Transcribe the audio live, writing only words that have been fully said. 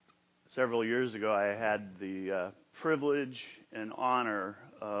Several years ago, I had the privilege and honor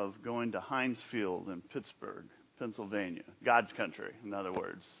of going to Heinz Field in Pittsburgh, Pennsylvania, God's country, in other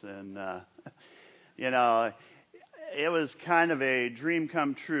words. And, it was kind of a dream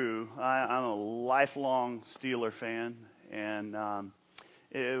come true. I'm a lifelong Steeler fan, and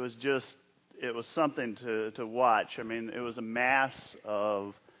it was something to watch. I mean, it was a mass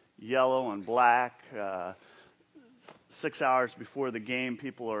of yellow and black. 6 hours before the game,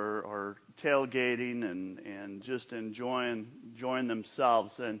 people are tailgating and just enjoying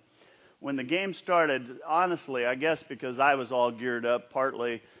themselves. And when the game started, honestly, I guess because I was all geared up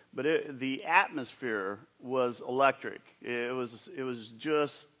partly, but the atmosphere was electric. It was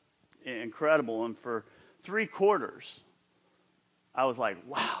just incredible. And for 3 quarters, I was like,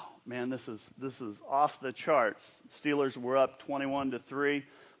 wow, man, this is off the charts. Steelers were up 21-3.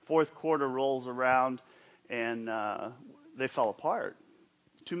 Fourth quarter rolls around, and they fell apart.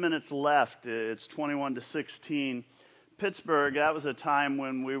 2 minutes left. It's 21-16. Pittsburgh, that was a time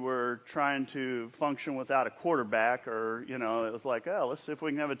when we were trying to function without a quarterback, or, it was like, oh, let's see if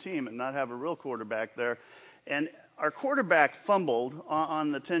we can have a team and not have a real quarterback there. And our quarterback fumbled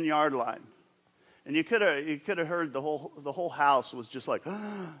on the 10-yard line. And you could have heard the whole house was just like,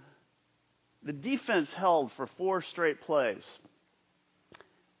 ah. The defense held for 4 straight plays.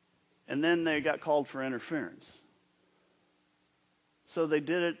 And then they got called for interference. So they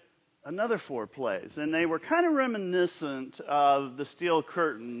did it another 4 plays. And they were kind of reminiscent of the Steel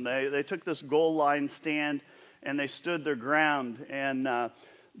Curtain. They took this goal line stand and they stood their ground. And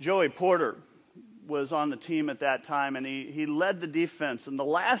Joey Porter was on the team at that time, and he led the defense. In the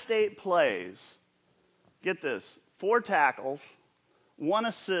last 8 plays, get this, 4 tackles, 1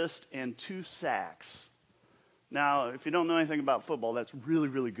 assist, and 2 sacks. Now, if you don't know anything about football, that's really,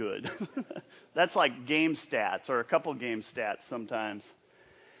 really good. That's like game stats, or a couple game stats sometimes.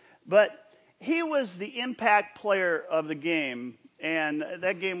 But he was the impact player of the game, and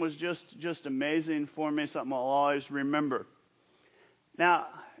that game was just amazing for me, something I'll always remember. Now,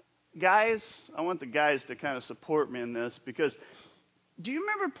 guys, I want the guys to kind of support me in this, because do you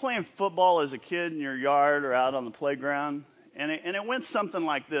remember playing football as a kid in your yard or out on the playground? And it went something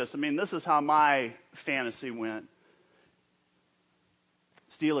like this. I mean, this is how my fantasy went.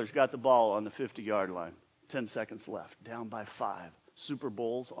 Steelers got the ball on the 50-yard line. 10 seconds left. Down by 5. Super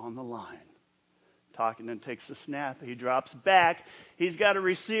Bowl's on the line. Talkington takes the snap. He drops back. He's got a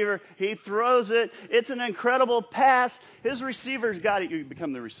receiver. He throws it. It's an incredible pass. His receiver's got it. You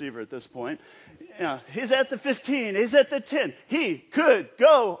become the receiver at this point. He's at the 15. He's at the 10. He could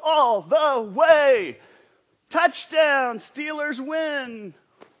go all the way. Touchdown, Steelers win.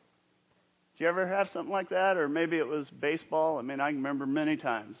 Did you ever have something like that? Or maybe it was baseball. I mean, I can remember many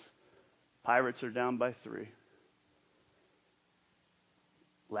times. Pirates are down by 3.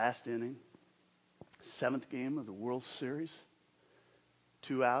 Last inning, 7th game of the World Series.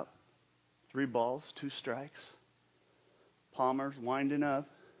 2 out, 3 balls, 2 strikes. Palmer's winding up.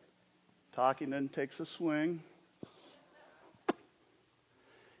 Talkington takes a swing.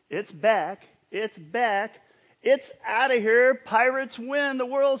 It's back. It's back. It's out of here. Pirates win the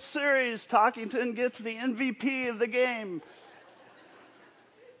World Series. Talkington gets the MVP of the game.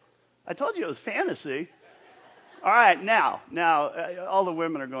 I told you it was fantasy. All right, now, all the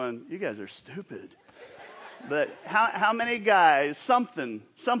women are going, you guys are stupid. But how many guys, something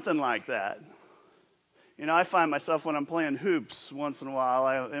like that? I find myself when I'm playing hoops once in a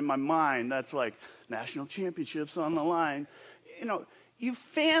while, in my mind, that's like national championships on the line. You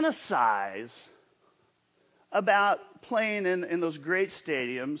fantasize about playing in those great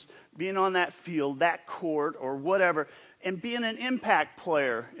stadiums, being on that field, that court, or whatever, and being an impact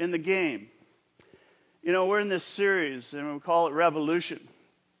player in the game. We're in this series, and we call it Revolution.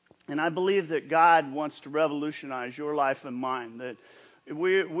 And I believe that God wants to revolutionize your life and mine, that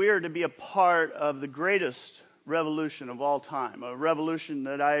we are to be a part of the greatest revolution of all time, a revolution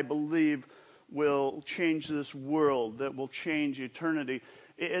that I believe will change this world, that will change eternity.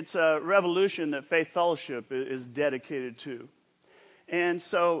 It's a revolution that Faith Fellowship is dedicated to. And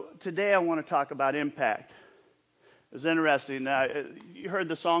so today I want to talk about impact. It's interesting. You heard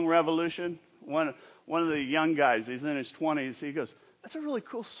the song Revolution? One of the young guys, he's in his 20s, he goes, that's a really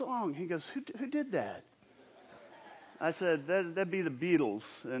cool song. He goes, who did that? I said, that'd be the Beatles.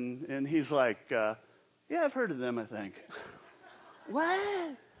 And he's like, yeah, I've heard of them, I think.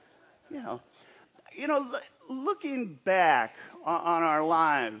 What? Looking back on our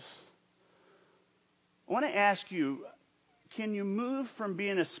lives, I want to ask you, can you move from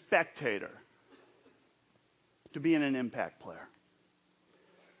being a spectator to being an impact player?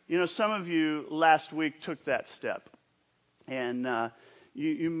 Some of you last week took that step. And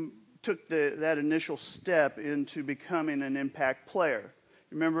you took that initial step into becoming an impact player.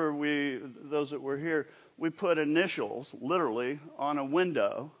 Remember, those that were here, we put initials, literally, on a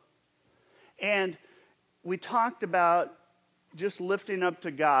window. And we talked about just lifting up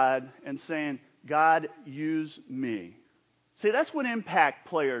to God and saying, God, use me. See, that's what impact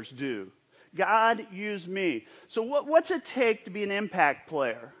players do. God, use me. So what's it take to be an impact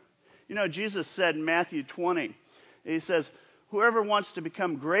player? You know, Jesus said in Matthew 20, he says, whoever wants to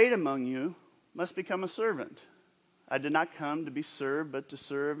become great among you must become a servant. I did not come to be served, but to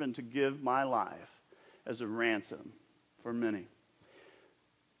serve and to give my life as a ransom for many.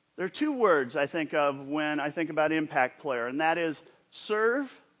 There are two words I think of when I think about impact player, and that is serve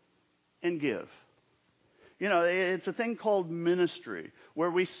and give. You know, it's a thing called ministry, where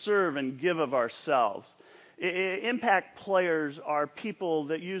we serve and give of ourselves. Impact players are people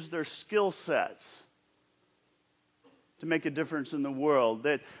that use their skill sets to make a difference in the world,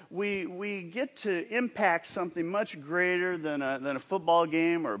 that we get to impact something much greater than a football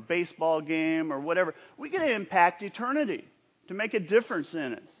game or a baseball game or whatever. We get to impact eternity, to make a difference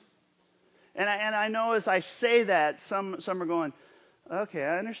in it. And I know as I say that, some are going, okay,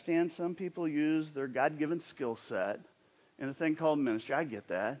 I understand some people use their God-given skill set in a thing called ministry. I get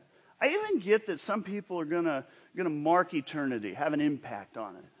that. I even get that some people are gonna mark eternity, have an impact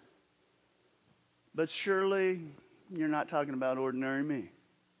on it. But surely you're not talking about ordinary me.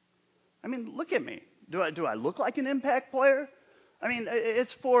 I mean, look at me. Do I look like an impact player? I mean,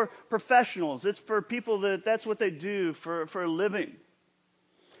 it's for professionals. It's for people that's what they do for a living.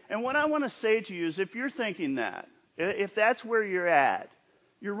 And what I want to say to you is if you're thinking that, if that's where you're at,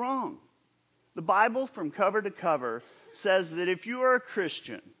 you're wrong. The Bible from cover to cover says that if you are a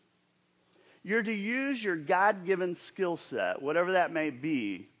Christian, you're to use your God-given skill set, whatever that may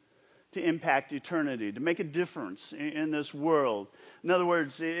be, to impact eternity, to make a difference in this world. In other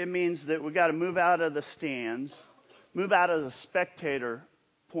words, it means that we've got to move out of the stands, move out of the spectator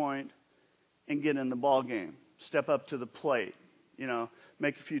point, and get in the ball game. Step up to the plate, you know,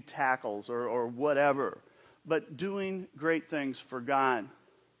 make a few tackles or whatever. But doing great things for God.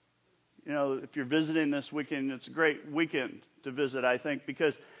 You know, if you're visiting this weekend, it's a great weekend to visit, I think,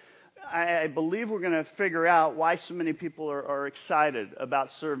 because I believe we're going to figure out why so many people are excited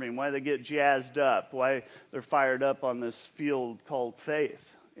about serving, why they get jazzed up, why they're fired up on this field called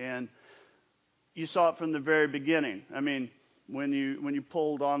faith. And you saw it from the very beginning. I mean, when you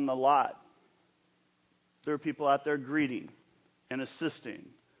pulled on the lot, there were people out there greeting and assisting,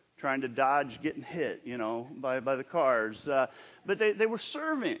 trying to dodge getting hit, you know, by the cars. But they were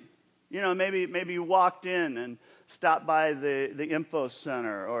serving. You know, maybe you walked in and stopped by the info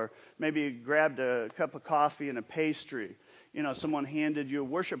center, or maybe you grabbed a cup of coffee and a pastry. You know, someone handed you a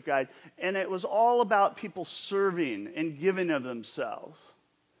worship guide, and it was all about people serving and giving of themselves.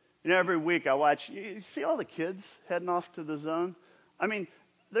 You know, every week I watch, you see all the kids heading off to the zone? I mean,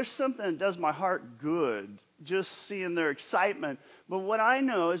 there's something that does my heart good just seeing their excitement. But what I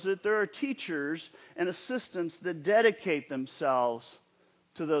know is that there are teachers and assistants that dedicate themselves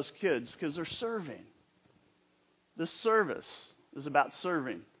to those kids because they're serving. This service is about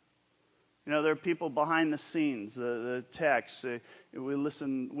serving. You know, there are people behind the scenes, the techs. We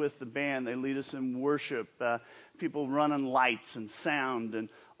listen with the band. They lead us in worship. People running lights and sound and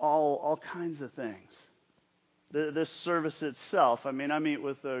all kinds of things. This service itself, I mean, I meet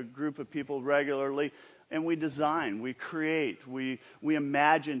with a group of people regularly, and we design, we create, we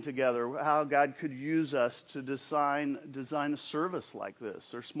imagine together how God could use us to design a service like this.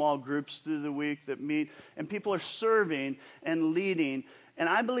 There are small groups through the week that meet, and people are serving and leading. And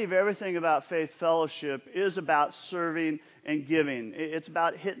I believe everything about Faith Fellowship is about serving and giving. It's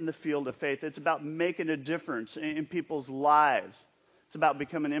about hitting the field of faith. It's about making a difference in people's lives. It's about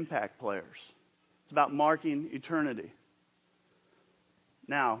becoming impact players. It's about marking eternity.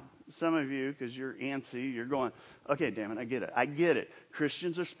 Now, some of you, because you're antsy, you're going, okay, damn it, I get it. I get it.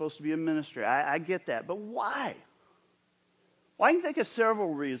 Christians are supposed to be in ministry. I get that. But why? Well, I can think of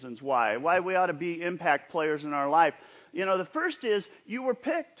several reasons why we ought to be impact players in our life. You know, the first is you were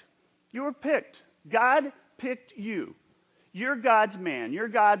picked. You were picked. God picked you. You're God's man. You're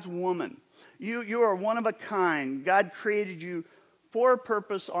God's woman. You are one of a kind. God created you for a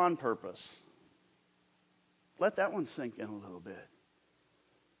purpose, on purpose. Let that one sink in a little bit.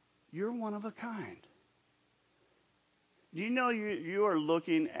 You're one of a kind. Do you know you are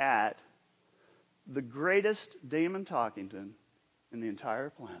looking at the greatest Damon Talkington in the entire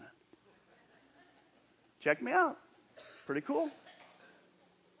planet? Check me out. Pretty cool.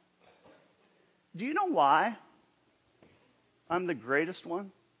 Do you know why I'm the greatest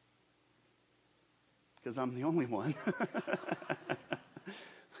one? Because I'm the only one.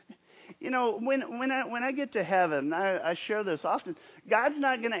 when I get to heaven, I share this often, God's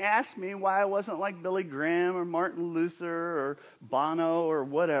not going to ask me why I wasn't like Billy Graham or Martin Luther or Bono or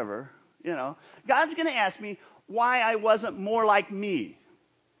whatever. God's going to ask me why I wasn't more like me,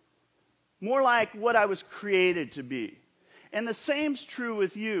 more like what I was created to be. And the same's true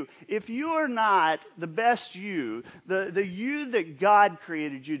with you. If you are not the best you, the you that God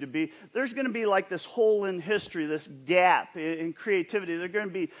created you to be, there's going to be like this hole in history, this gap in creativity. There's going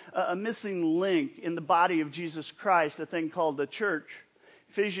to be a missing link in the body of Jesus Christ, a thing called the church.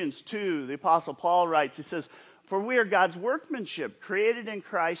 Ephesians 2, the Apostle Paul writes, he says, "For we are God's workmanship, created in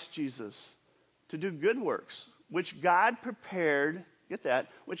Christ Jesus to do good works, which God prepared," get that,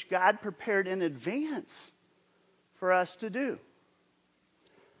 "which God prepared in advance for us to do."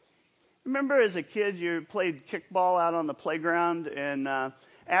 Remember as a kid you played kickball out on the playground, and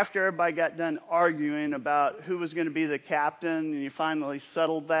after everybody got done arguing about who was going to be the captain and you finally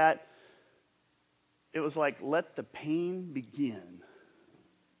settled that, it was like, let the pain begin.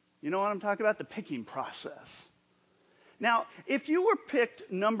 You know what I'm talking about? The picking process. Now, if you were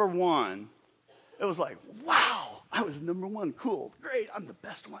picked number one, it was like, wow, I was number one, cool, great, I'm the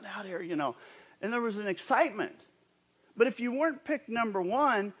best one out here, And there was an excitement. But if you weren't picked number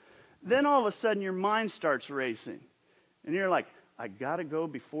one, then all of a sudden your mind starts racing. And you're like, I got to go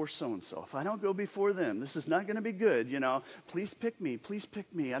before so-and-so. If I don't go before them, this is not going to be good, Please pick me. Please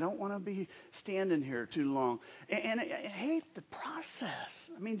pick me. I don't want to be standing here too long. And I hate the process.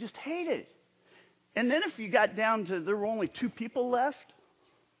 Just hate it. And then if you got down to there were only 2 people left,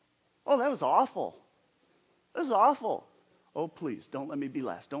 oh, that was awful. That was awful. Oh, please, don't let me be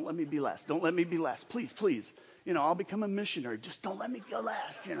last. Don't let me be last. Don't let me be last. Please, please. I'll become a missionary. Just don't let me go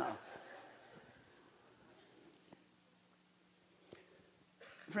last,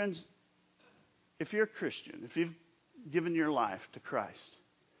 Friends, if you're a Christian, if you've given your life to Christ,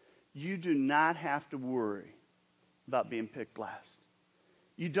 you do not have to worry about being picked last.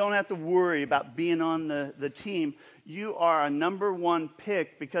 You don't have to worry about being on the team. You are a number one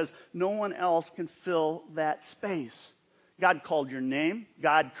pick because no one else can fill that space. God called your name.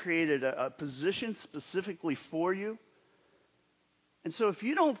 God created a position specifically for you. And so if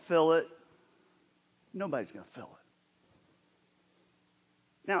you don't fill it, nobody's going to fill it.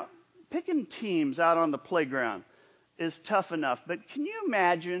 Now, picking teams out on the playground is tough enough, but can you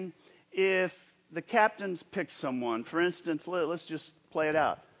imagine if the captains pick someone? For instance, let's just play it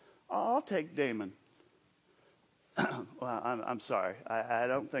out. I'll take Damon. Well, I'm sorry. I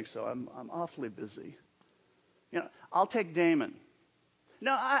don't think so. I'm awfully busy. I'll take Damon.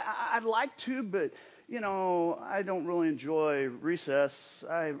 No, I'd like to, but, I don't really enjoy recess.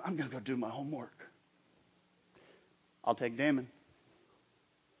 I'm going to go do my homework. I'll take Damon.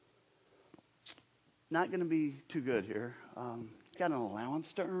 Not going to be too good here. Got an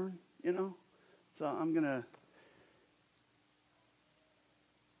allowance to earn, So I'm going to...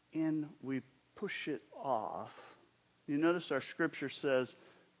 And we push it off. You notice our scripture says,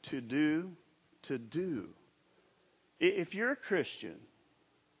 to do. If you're a Christian,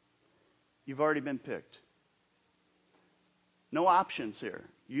 you've already been picked. No options here.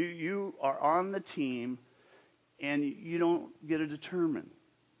 You are on the team, and you don't get to determine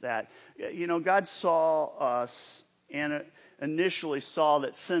that. God saw us and initially saw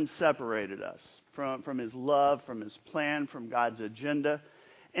that sin separated us from his love, from his plan, from God's agenda.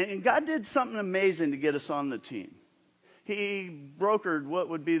 And God did something amazing to get us on the team. He brokered what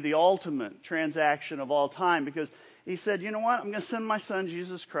would be the ultimate transaction of all time, because he said, you know what, I'm going to send my son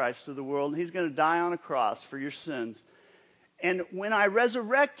Jesus Christ to the world, and he's going to die on a cross for your sins. And when I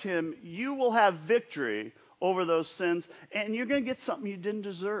resurrect him, you will have victory over those sins, and you're going to get something you didn't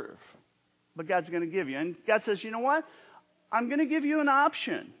deserve, but God's going to give you. And God says, you know what, I'm going to give you an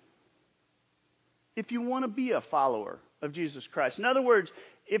option if you want to be a follower of Jesus Christ. In other words,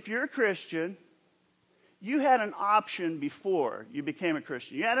 if you're a Christian, you had an option before you became a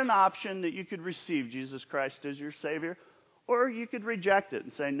Christian. You had an option that you could receive Jesus Christ as your Savior, or you could reject it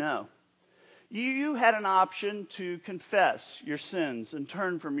and say no. You had an option to confess your sins and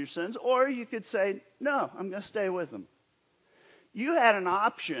turn from your sins, or you could say, no, I'm going to stay with Him. You had an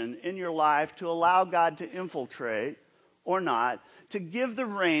option in your life to allow God to infiltrate or not, to give the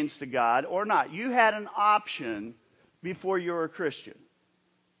reins to God or not. You had an option before you were a Christian.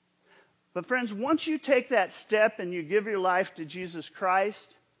 But friends, once you take that step and you give your life to Jesus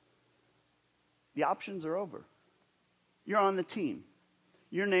Christ, the options are over. You're on the team.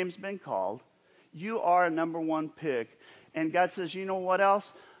 Your name's been called. You are a number one pick. And God says, you know what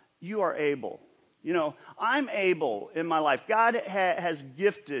else? You are able. I'm able in my life. God has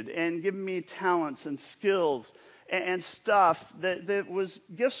gifted and given me talents and skills and stuff that was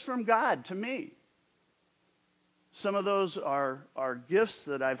gifts from God to me. Some of those are gifts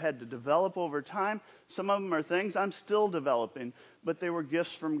that I've had to develop over time. Some of them are things I'm still developing, but they were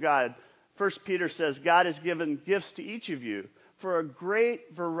gifts from God. 1 Peter says, God has given gifts to each of you for a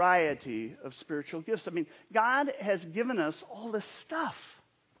great variety of spiritual gifts. I mean, God has given us all this stuff.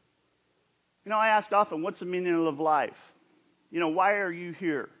 You know, I ask often, what's the meaning of life? You know, why are you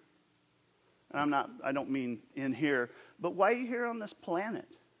here? And I don't mean in here, but why are you here on this planet?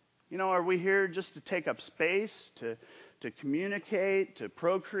 You know, are we here just to take up space, to communicate, to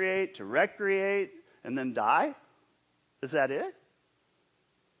procreate, to recreate, and then die? Is that it?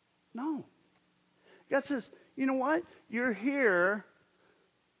 No. God says, you know what? You're here,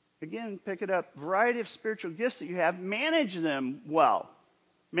 again, pick it up, variety of spiritual gifts that you have, manage them well.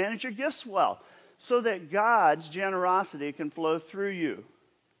 Manage your gifts well, so that God's generosity can flow through you.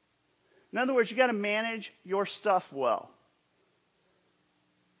 In other words, you got to manage your stuff well.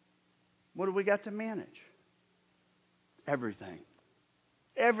 What do we got to manage? Everything.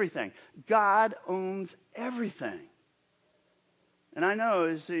 Everything. God owns everything. And I know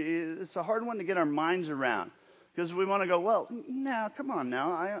it's a hard one to get our minds around, because we want to go, well, now, come on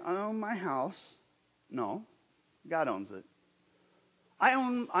now, I own my house. No, God owns it. I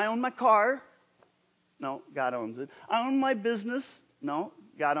own my car. No, God owns it. I own my business. No,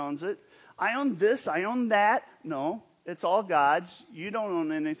 God owns it. I own this, I own that. No, it's all God's. You don't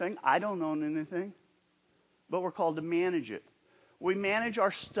own anything. I don't own anything. But we're called to manage it. We manage our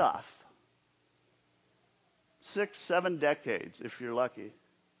stuff. 6, 7 decades, if you're lucky.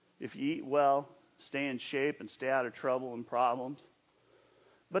 If you eat well, stay in shape, and stay out of trouble and problems.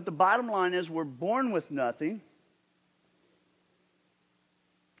 But the bottom line is we're born with nothing,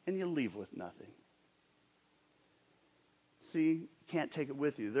 and you leave with nothing. See, you can't take it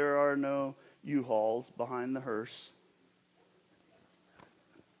with you. There are no U-Hauls behind the hearse.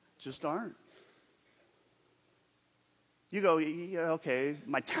 Just aren't. You go, yeah, okay,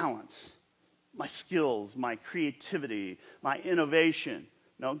 my talents, my skills, my creativity, my innovation.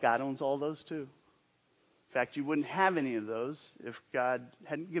 No, God owns all those too. In fact, you wouldn't have any of those if God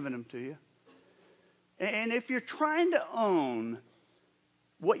hadn't given them to you. And if you're trying to own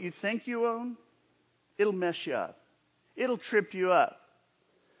what you think you own, it'll mess you up. It'll trip you up.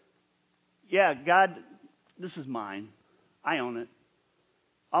 Yeah, God, this is mine. I own it.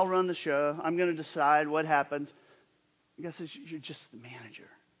 I'll run the show. I'm going to decide what happens. God says, you're just the manager.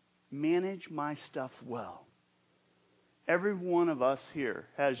 Manage my stuff well. Every one of us here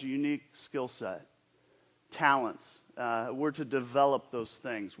has a unique skill set, talents. We're to develop those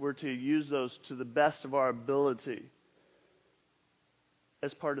things. We're to use those to the best of our ability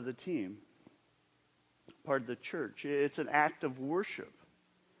as part of the team, part of the church. It's an act of worship.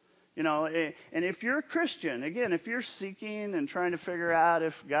 You know, and if you're a Christian, again, if you're seeking and trying to figure out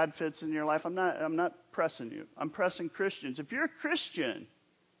if God fits in your life, I'm not pressing you. I'm pressing Christians. If you're a Christian,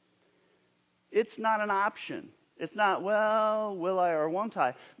 it's not an option. It's not, well, will I or won't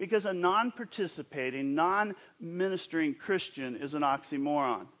I? Because a non-participating, non-ministering Christian is an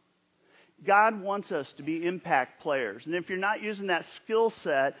oxymoron. God wants us to be impact players. And if you're not using that skill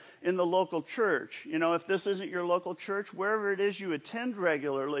set in the local church, you know, if this isn't your local church, wherever it is you attend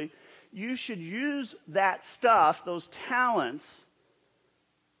regularly, you should use that stuff, those talents,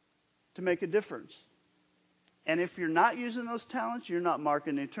 to make a difference. And if you're not using those talents, you're not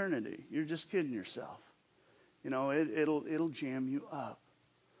marking eternity. You're just kidding yourself. You know, it'll jam you up.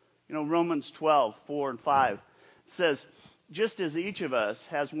 You know, Romans 12, 4 and 5 says, just as each of us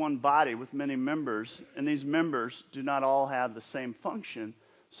has one body with many members, and these members do not all have the same function,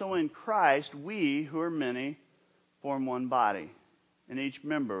 so in Christ we, who are many, form one body, and each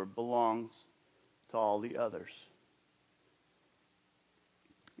member belongs to all the others.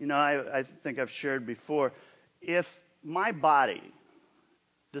 You know, I think I've shared before, if my body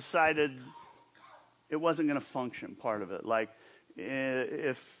decided it wasn't going to function, part of it, like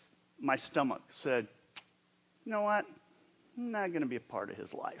if my stomach said, you know what? I'm not going to be a part of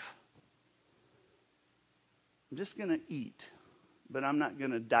his life. I'm just going to eat, but I'm not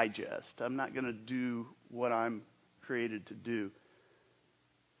going to digest. I'm not going to do what I'm created to do.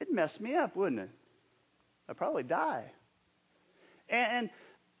 It'd mess me up, wouldn't it? I'd probably die. And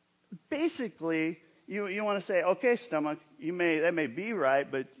basically, you want to say, okay, stomach, that may be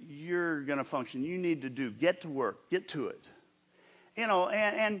right, but you're going to function. You need to get to work, get to it. You know,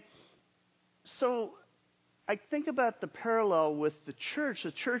 and so I think about the parallel with the church.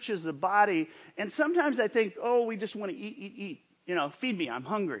 The church is the body, and sometimes I think, oh, we just want to eat. You know, feed me. I'm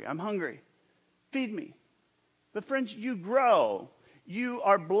hungry. Feed me. But friends, you grow. You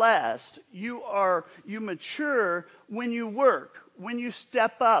are blessed. You mature when you work, when you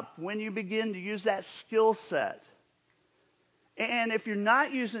step up, when you begin to use that skill set. And if you're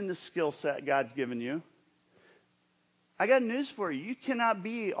not using the skill set God's given you, I got news for you. You cannot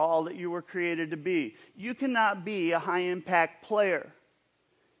be all that you were created to be. You cannot be a high-impact player.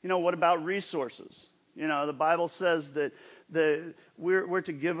 What about resources? The Bible says that we're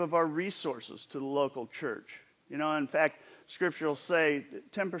to give of our resources to the local church. In fact, Scripture will say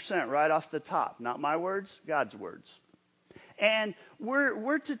 10% right off the top. Not my words, God's words. And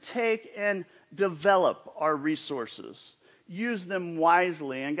we're to take and develop our resources. Use them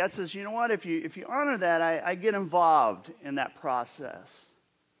wisely. And God says, you know what? If you honor that, I get involved in that process.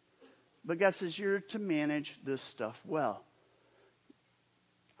 But God says, you're to manage this stuff well.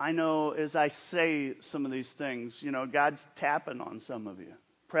 I know as I say some of these things, God's tapping on some of you,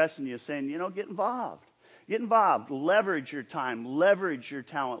 pressing you, saying, get involved. Get involved. Leverage your time. Leverage your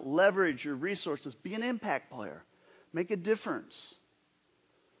talent. Leverage your resources. Be an impact player. Make a difference.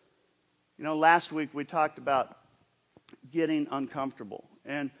 Last week we talked about getting uncomfortable.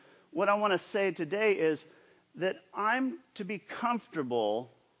 And what I want to say today is that I'm to be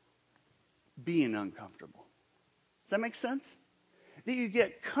comfortable being uncomfortable. Does that make sense? That you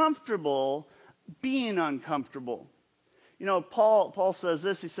get comfortable being uncomfortable. Paul says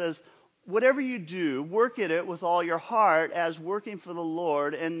this. He says, whatever you do, work at it with all your heart as working for the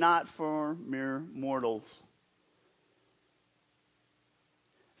Lord and not for mere mortals.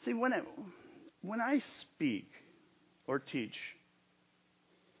 See, when I speak or teach,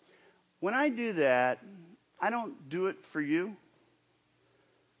 when I do that, I don't do it for you.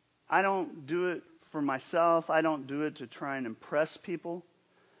 I don't do it for myself. I don't do it to try and impress people.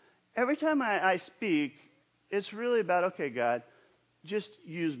 Every time I speak, it's really about, okay, God, just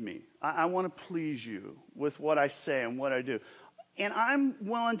use me. I want to please you with what I say and what I do. And I'm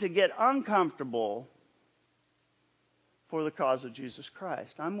willing to get uncomfortable for the cause of Jesus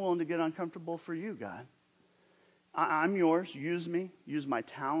Christ. I'm willing to get uncomfortable for you, God. I'm yours. Use me. Use my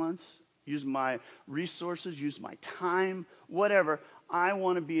talents. Use my resources. Use my time. Whatever. I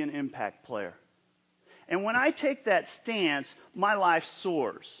want to be an impact player. And when I take that stance, my life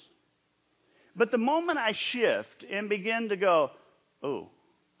soars. But the moment I shift and begin to go, oh,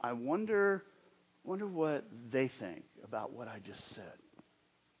 I wonder what they think about what I just said.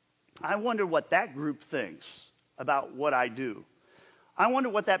 I wonder what that group thinks about what I do. I wonder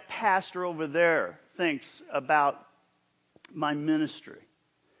what that pastor over there thinks about my ministry.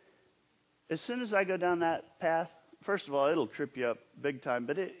 As soon as I go down that path, first of all, it'll trip you up big time,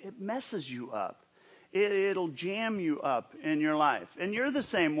 but it messes you up. It'll jam you up in your life. And you're the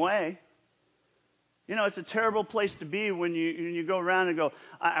same way. It's a terrible place to be when you go around and go,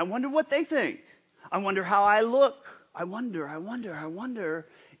 I wonder what they think. I wonder how I look. I wonder.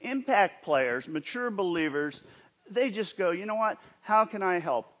 Impact players, mature believers, they just go, you know what? How can I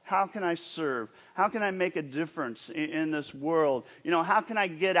help? How can I serve? How can I make a difference in this world? How can I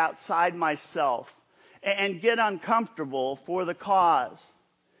get outside myself and get uncomfortable for the cause?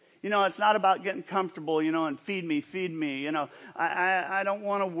 It's not about getting comfortable, and feed me. I don't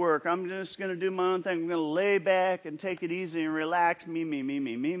want to work. I'm just going to do my own thing. I'm going to lay back and take it easy and relax.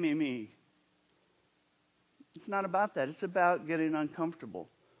 Me. It's not about that. It's about getting uncomfortable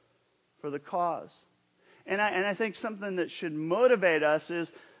for the cause. And I think something that should motivate us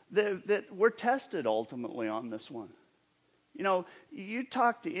is that we're tested ultimately on this one. You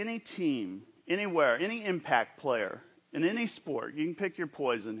talk to any team, anywhere, any impact player, in any sport, you can pick your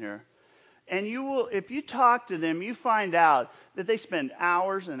poison here. And if you talk to them, you find out that they spend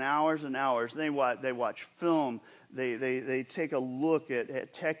hours and hours and hours. They watch film. They take a look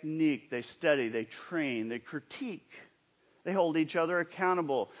at technique. They study. They train. They critique. They hold each other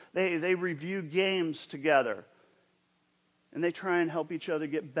accountable. They review games together. And they try and help each other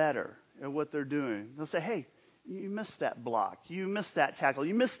get better at what they're doing. They'll say, hey, you missed that block. You missed that tackle.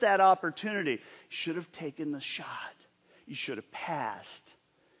 You missed that opportunity. You should have taken the shot. You should have passed.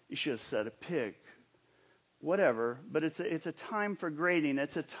 You should have set a pick. Whatever. But it's a time for grading.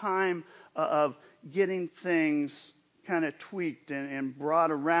 It's a time of getting things kind of tweaked and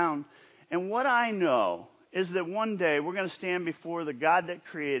brought around. And what I know is that one day we're going to stand before the God that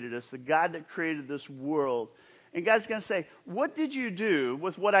created us, the God that created this world. And God's going to say, what did you do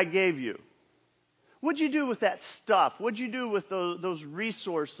with what I gave you? What'd you do with that stuff? What'd you do with those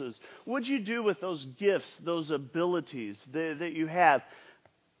resources? What'd you do with those gifts, those abilities that you have?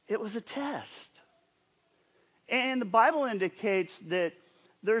 It was a test. And the Bible indicates that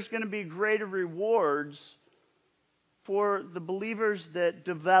there's going to be greater rewards for the believers that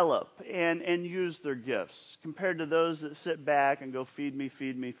develop and use their gifts compared to those that sit back and go, feed me,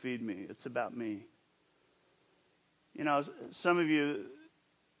 feed me, feed me. It's about me. You know, some of you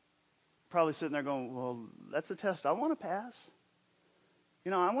probably sitting there going, well, that's a test I want to pass.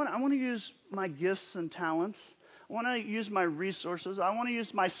 You know, I want to use my gifts and talents. I want to use my resources. I want to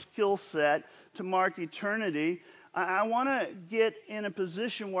use my skill set to mark eternity. I want to get in a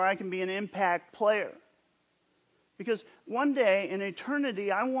position where I can be an impact player. Because one day in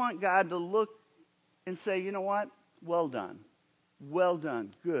eternity, I want God to look and say, you know what? Well done,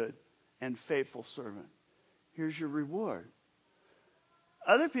 good and faithful servant. Here's your reward.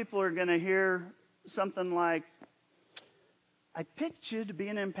 Other people are going to hear something like, I picked you to be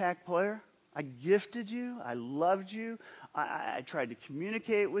an impact player. I gifted you. I loved you. I tried to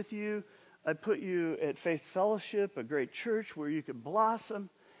communicate with you. I put you at Faith Fellowship, a great church where you could blossom.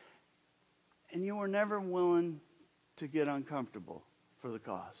 And you were never willing to get uncomfortable for the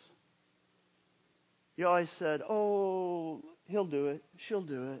cause. You always said, oh, he'll do it. She'll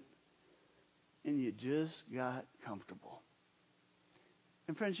do it. And you just got comfortable.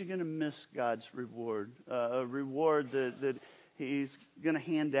 And friends, you're going to miss God's reward, a reward that He's going to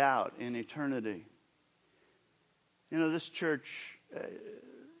hand out in eternity. You know, this church,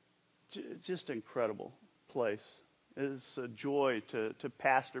 just incredible place. It's a joy to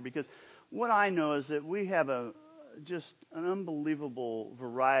pastor, because what I know is that we have just an unbelievable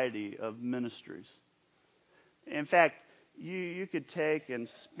variety of ministries. In fact, you could take and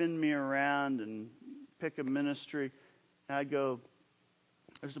spin me around and pick a ministry, and I'd go,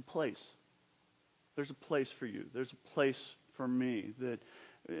 there's a place. There's a place for you. There's a place for me, that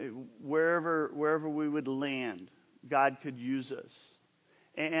wherever we would land, God could use us.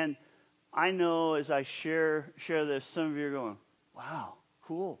 And I know as I share this, some of you are going, wow,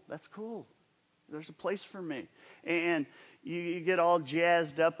 cool, that's cool. There's a place for me. And you get all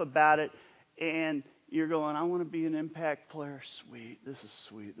jazzed up about it, and you're going, I want to be an impact player. Sweet, this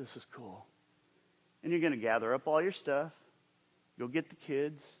is cool. And you're going to gather up all your stuff, go get the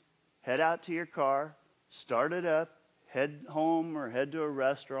kids, head out to your car, start it up, head home or head to a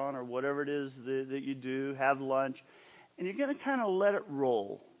restaurant or whatever it is that you do, have lunch, and you're going to kind of let it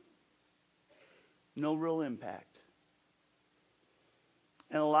roll. No real impact.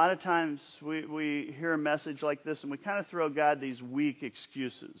 And a lot of times we hear a message like this and we kind of throw God these weak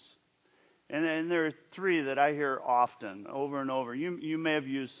excuses. And there are three that I hear often, over and over. You may have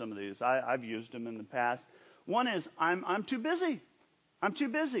used some of these. I've used them in the past. One is, I'm too busy. I'm too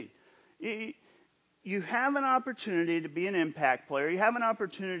busy. You have an opportunity to be an impact player. You have an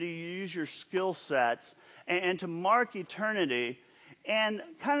opportunity to use your skill sets and to mark eternity. And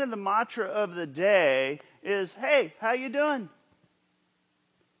kind of the mantra of the day is, hey, how you doing?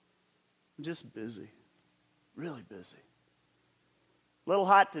 I'm just busy. Really busy. A little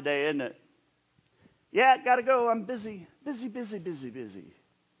hot today, isn't it? Yeah, gotta go. I'm busy. Busy.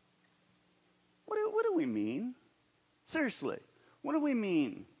 What do we mean? Seriously, what do we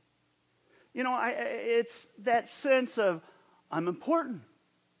mean? You know, it's that sense of, I'm important.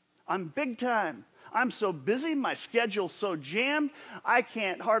 I'm big time. I'm so busy. My schedule's so jammed. I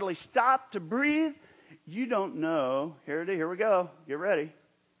can't hardly stop to breathe. You don't know. Here we go. Get ready.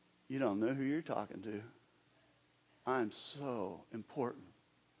 You don't know who you're talking to. I'm so important.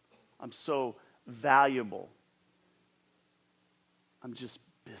 I'm so valuable. I'm just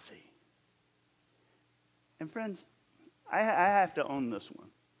busy. And friends, I have to own this one.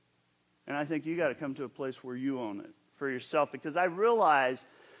 And I think you got to come to a place where you own it for yourself, because I realize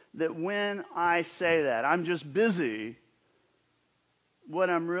that when I say that, I'm just busy, what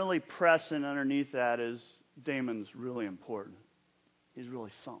I'm really pressing underneath that is Damon's really important. He's really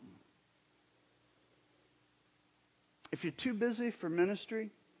something. If you're too busy for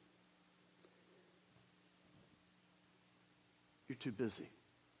ministry, you're too busy.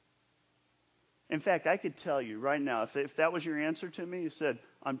 In fact, I could tell you right now, if that was your answer to me, you said,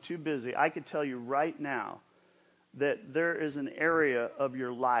 I'm too busy, I could tell you right now that there is an area of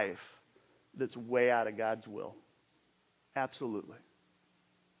your life that's way out of God's will. Absolutely.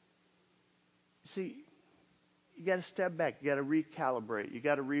 See, you got to step back. You got to recalibrate. You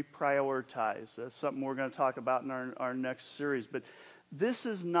got to reprioritize. That's something we're going to talk about in our next series. But this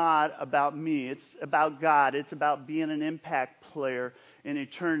is not about me. It's about God. It's about being an impact player in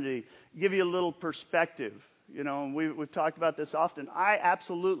eternity. Give you a little perspective. You know, we've talked about this often. I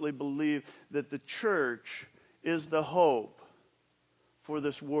absolutely believe that the church is the hope for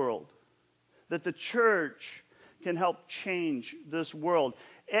this world. That the church can help change this world.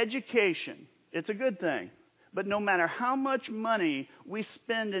 Education, it's a good thing. But no matter how much money we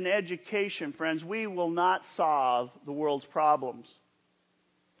spend in education, friends, we will not solve the world's problems.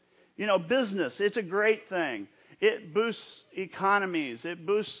 You know, business, it's a great thing. It boosts economies. It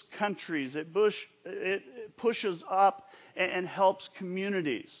boosts countries. It pushes up and helps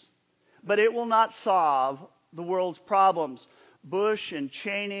communities. But it will not solve the world's problems. Bush and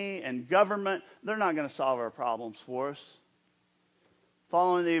Cheney and government, they're not going to solve our problems for us.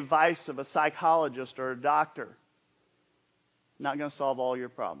 Following the advice of a psychologist or a doctor, not going to solve all your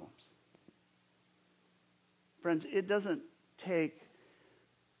problems. Friends, it doesn't take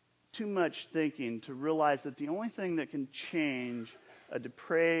too much thinking to realize that the only thing that can change a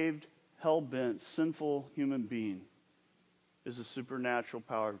depraved, hell-bent, sinful human being is the supernatural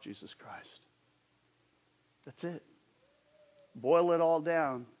power of Jesus Christ. That's it. Boil it all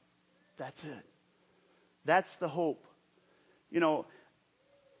down. That's it. That's the hope. You know,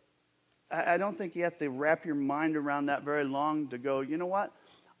 I don't think you have to wrap your mind around that very long to go, you know what?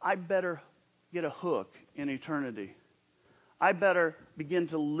 I better get a hook in eternity. I better begin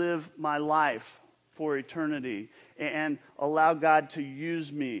to live my life for eternity and allow God to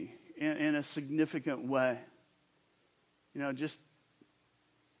use me in a significant way. You know, just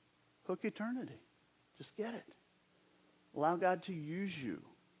hook eternity. Just get it. Allow God to use you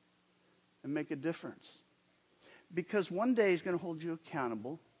and make a difference. Because one day He's going to hold you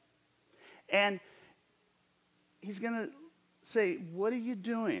accountable. And He's going to say, what are you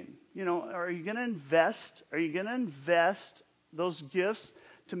doing? You know, are you going to invest? Are you going to invest those gifts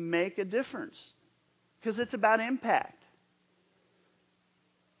to make a difference? Because it's about impact.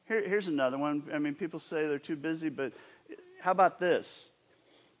 Here's another one. I mean, people say they're too busy, but how about this?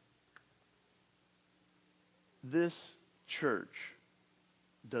 This church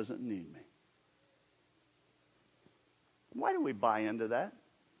doesn't need me. Why do we buy into that?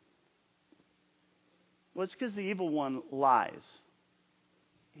 Well, it's because the evil one lies.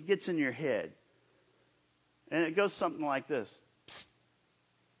 He gets in your head. And it goes something like this. Psst.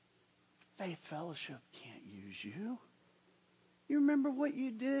 Faith Fellowship can't use you. You remember what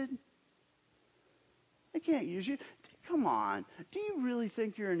you did? They can't use you. Come on. Do you really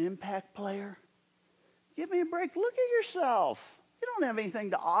think you're an impact player? Give me a break. Look at yourself. You don't have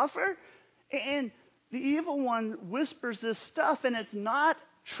anything to offer. And the evil one whispers this stuff, and it's not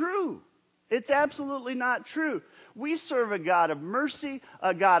true. It's absolutely not true. We serve a God of mercy,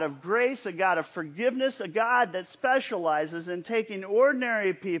 a God of grace, a God of forgiveness, a God that specializes in taking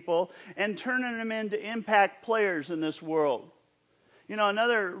ordinary people and turning them into impact players in this world. You know,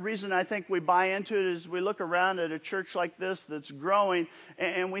 another reason I think we buy into it is we look around at a church like this that's growing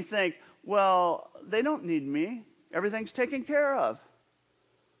and we think, well, they don't need me. Everything's taken care of.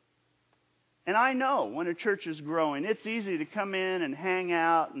 And I know when a church is growing, it's easy to come in and hang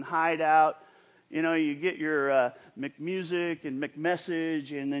out and hide out. You know, you get your McMusic and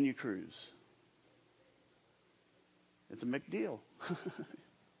McMessage, and then you cruise. It's a McDeal.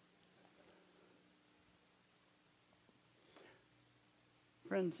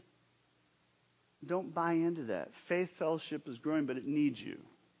 Friends, don't buy into that. Faith Fellowship is growing, but it needs you.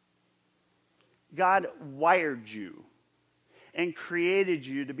 God wired you and created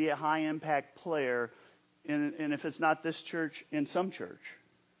you to be a high-impact player, and if it's not this church, in some church.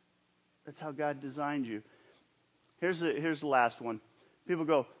 That's how God designed you. Here's the last one. People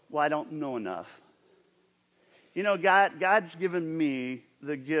go, well, I don't know enough. You know, God's given me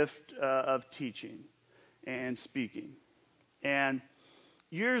the gift of teaching and speaking. And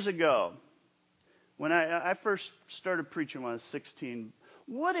years ago, when I first started preaching when I was 16,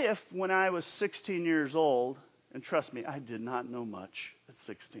 what if when I was 16 years old, and trust me, I did not know much at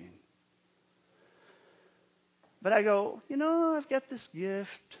 16. But I go, you know, I've got this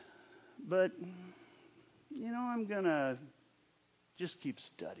gift, but, you know, I'm going to just keep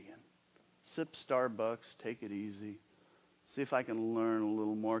studying. Sip Starbucks, take it easy. See if I can learn a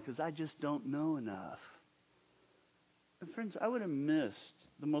little more, because I just don't know enough. And friends, I would have missed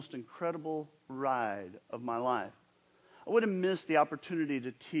the most incredible ride of my life. I would have missed the opportunity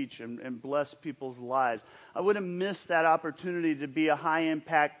to teach and bless people's lives. I would have missed that opportunity to be a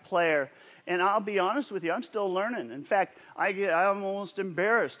high-impact player. And I'll be honest with you, I'm still learning. In fact, I'm almost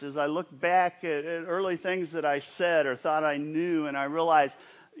embarrassed as I look back at early things that I said or thought I knew, and I realize,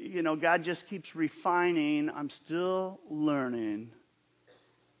 you know, God just keeps refining. I'm still learning.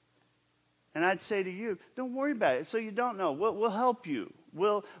 And I'd say to you, don't worry about it. So you don't know. We'll help you.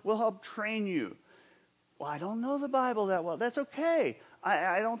 We'll help train you. Well, I don't know the Bible that well. That's okay.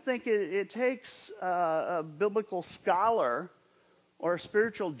 I don't think it takes a biblical scholar or a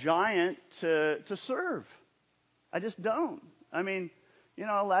spiritual giant to serve. I just don't. I mean,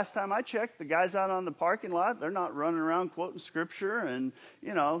 Last time I checked, the guys out on the parking lot, they're not running around quoting scripture and,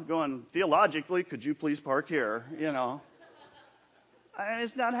 going, theologically, could you please park here,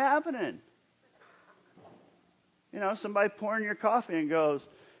 it's not happening. Somebody pouring your coffee and goes,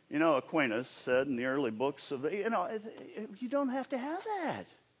 Aquinas said in the early books of you don't have to have that.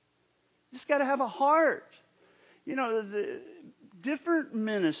 You just got to have a heart. The different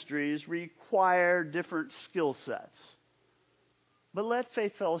ministries require different skill sets. But let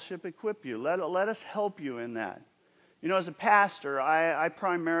Faith Fellowship equip you. Let us help you in that. As a pastor, I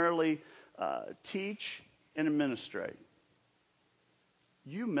primarily teach and administrate.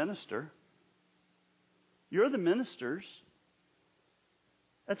 You minister. You're the ministers.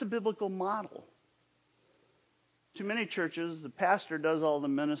 That's a biblical model. Too many churches, the pastor does all the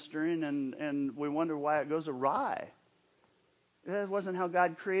ministering, and we wonder why it goes awry. That wasn't how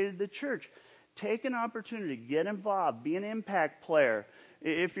God created the church. Take an opportunity, get involved, be an impact player.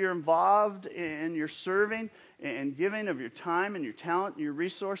 If you're involved and you're serving and giving of your time and your talent and your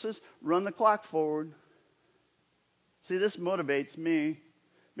resources, run the clock forward. See, this motivates me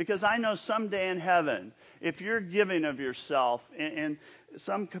because I know someday in heaven, if you're giving of yourself in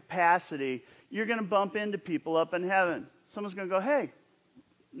some capacity, you're going to bump into people up in heaven. Someone's going to go, hey,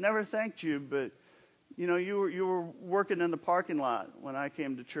 never thanked you, but you were working in the parking lot when I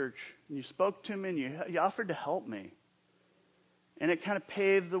came to church, and you spoke to me, and you offered to help me. And it kind of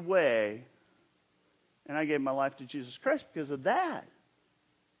paved the way, and I gave my life to Jesus Christ because of that.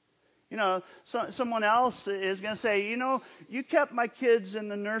 Someone else is going to say, you kept my kids in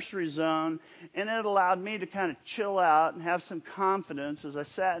the nursery zone, and it allowed me to kind of chill out and have some confidence as I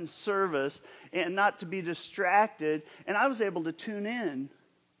sat in service and not to be distracted, and I was able to tune in.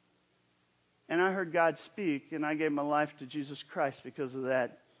 And I heard God speak, and I gave my life to Jesus Christ because of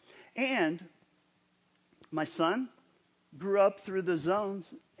that. And my son grew up through the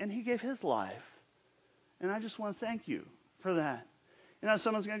zones, and he gave his life. And I just want to thank you for that.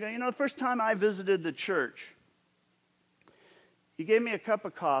 Someone's going to go, the first time I visited the church, you gave me a cup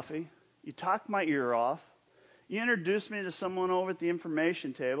of coffee, you talked my ear off, you introduced me to someone over at the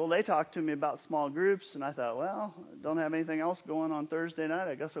information table. They talked to me about small groups, and I thought, well, don't have anything else going on Thursday night.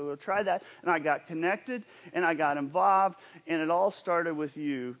 I guess I'll go try that. And I got connected, and I got involved, and it all started with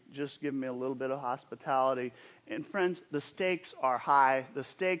you just giving me a little bit of hospitality. And friends, the stakes are high. The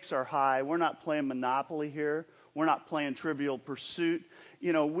stakes are high. We're not playing Monopoly here. We're not playing Trivial Pursuit.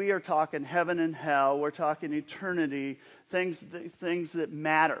 We are talking heaven and hell. We're talking eternity, things that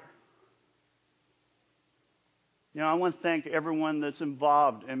matter. I want to thank everyone that's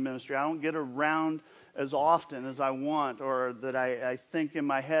involved in ministry. I don't get around as often as I want, or that I think in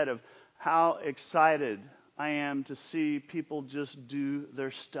my head of how excited I am to see people just do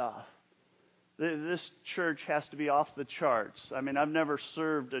their stuff. This church has to be off the charts. I mean, I've never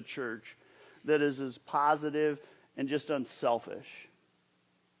served a church that is as positive and just unselfish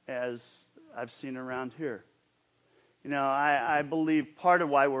as I've seen around here. I believe part of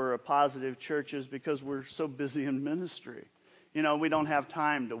why we're a positive church is because we're so busy in ministry. We don't have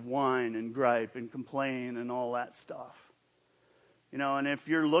time to whine and gripe and complain and all that stuff. And if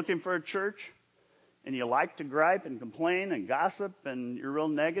you're looking for a church and you like to gripe and complain and gossip and you're real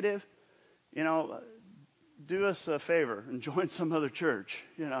negative, do us a favor and join some other church.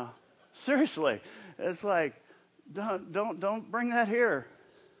 Seriously, it's like, don't bring that here.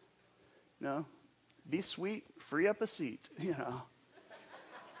 Be sweet, free up a seat.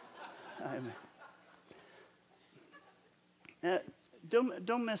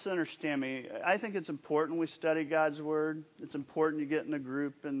 Don't misunderstand me. I think it's important we study God's Word. It's important you get in a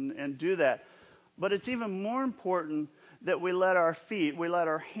group and do that. But it's even more important that we let our feet, we let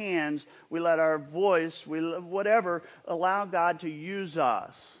our hands, we let our voice, whatever, allow God to use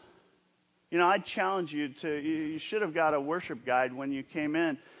us. I challenge you you should have got a worship guide when you came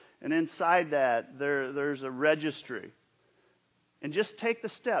in. And inside that, there's a registry. And just take the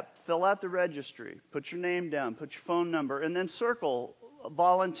step. Fill out the registry. Put your name down. Put your phone number. And then circle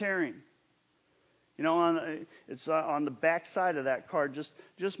volunteering. It's on the back side of that card.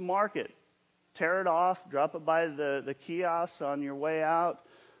 Just mark it. Tear it off. Drop it by the kiosk on your way out.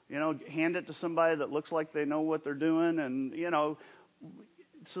 Hand it to somebody that looks like they know what they're doing. And,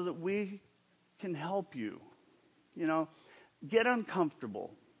 so that we can help you. Get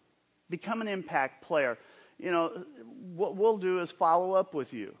uncomfortable. Become an impact player. What we'll do is follow up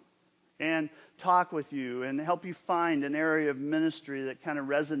with you and talk with you and help you find an area of ministry that kind of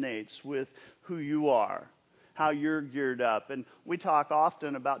resonates with who you are, how you're geared up. And we talk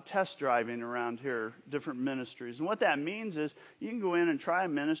often about test driving around here, different ministries. And what that means is you can go in and try a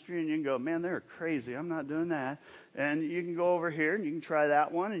ministry and you can go, man, they're crazy. I'm not doing that. And you can go over here and you can try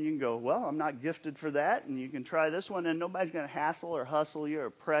that one and you can go, well, I'm not gifted for that. And you can try this one and nobody's going to hassle or hustle you or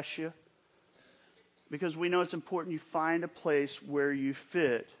press you. Because we know it's important you find a place where you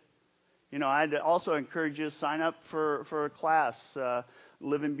fit. You know, I'd also encourage you to sign up for a class,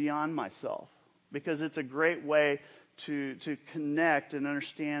 Living Beyond Myself. Because it's a great way to connect and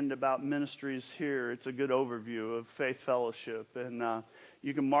understand about ministries here. It's a good overview of Faith Fellowship. And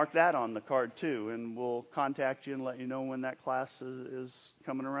you can mark that on the card too. And we'll contact you and let you know when that class is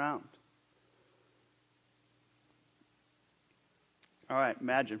coming around. All right,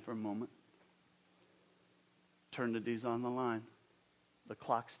 imagine for a moment. Eternity's on the line. The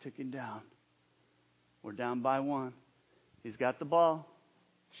clock's ticking down. We're down by 1. He's got the ball.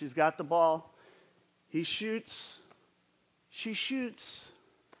 She's got the ball. He shoots. She shoots.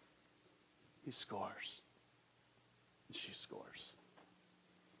 He scores. And she scores.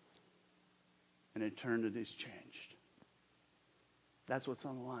 And eternity's changed. That's what's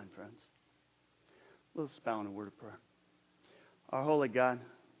on the line, friends. Let's bow in a word of prayer. Our holy God,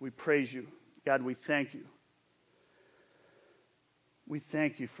 we praise you. God, we thank you. We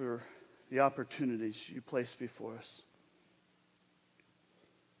thank you for the opportunities you place before us.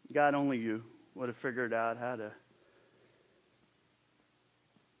 God, only you would have figured out how to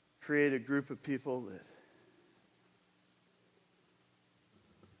create a group of people that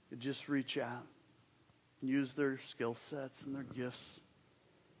could just reach out and use their skill sets and their gifts.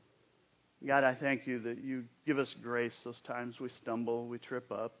 God, I thank you that you give us grace those times we stumble, we trip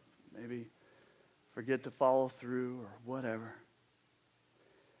up, maybe forget to follow through or whatever.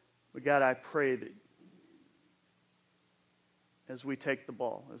 But God, I pray that as we take the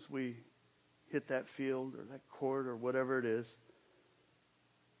ball, as we hit that field or that court or whatever it is,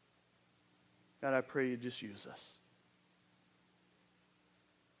 God, I pray you just use us.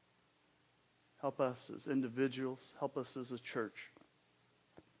 Help us as individuals, help us as a church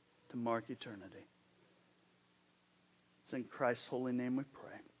to mark eternity. It's in Christ's holy name we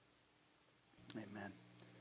pray. Amen.